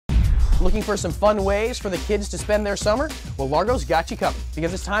Looking for some fun ways for the kids to spend their summer? Well, Largo's got you covered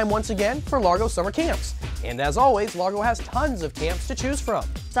because it's time once again for Largo Summer Camps. And as always, Largo has tons of camps to choose from.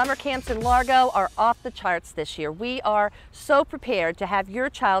 Summer camps in Largo are off the charts this year. We are so prepared to have your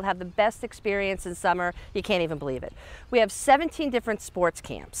child have the best experience in summer. You can't even believe it. We have 17 different sports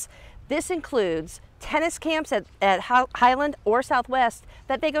camps. This includes tennis camps at Highland or Southwest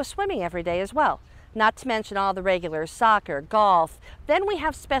that they go swimming every day as well. Not to mention all the regulars, soccer, golf. Then we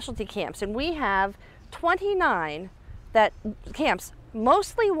have specialty camps, and we have 29 camps,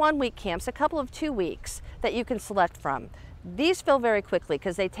 mostly 1 week camps, a couple of 2 weeks that you can select from. These fill very quickly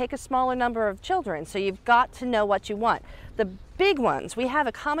because they take a smaller number of children, so you've got to know what you want. The big ones, we have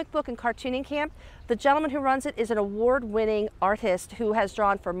a comic book and cartooning camp. The gentleman who runs it is an award-winning artist who has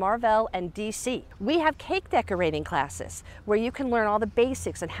drawn for Marvel and DC. We have cake decorating classes where you can learn all the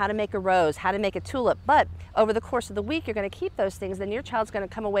basics on how to make a rose, how to make a tulip, but over the course of the week you're going to keep those things, then your child's going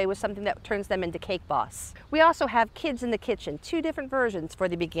to come away with something that turns them into cake boss. We also have Kids in the Kitchen, 2 different versions for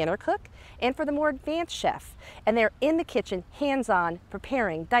the beginner cook and for the more advanced chef. And they're in the kitchen, hands-on,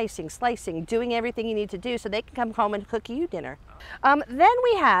 preparing, dicing, slicing, doing everything you need to do so they can come home and cook you dinner. Then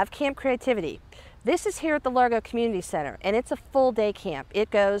we have Camp Creativity. This is here at the Largo Community Center, and it's a full day camp. It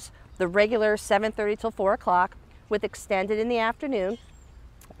goes the regular 7:30 till 4 o'clock with extended in the afternoon,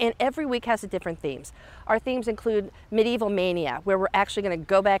 and every week has a different themes. Our themes include medieval mania, where we're actually going to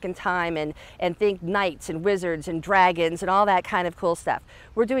go back in time and think knights and wizards and dragons and all that kind of cool stuff.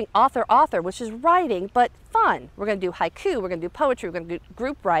 We're doing author, which is writing, but fun. We're going to do haiku, we're going to do poetry, we're going to do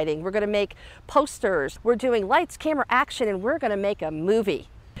group writing, we're going to make posters, we're doing lights, camera, action, and we're going to make a movie.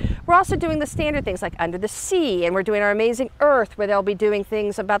 We're also doing the standard things like Under the Sea, and we're doing our Amazing Earth, where they'll be doing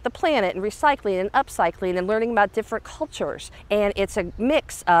things about the planet and recycling and upcycling and learning about different cultures. And it's a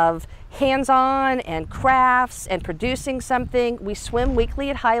mix of hands-on and crafts and producing something. We swim weekly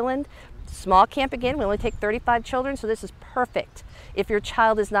at Highland. Small camp again, we only take 35 children, so this is perfect if your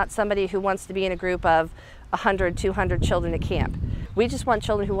child is not somebody who wants to be in a group of 100, 200 children at camp. We just want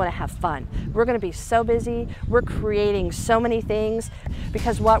children who want to have fun. We're going to be so busy. We're creating so many things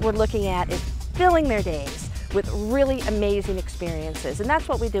because what we're looking at is filling their days with really amazing experiences. And that's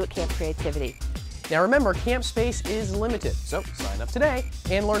what we do at Camp Creativity. Now remember, camp space is limited, so sign up today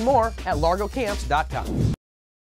and learn more at largocamps.com.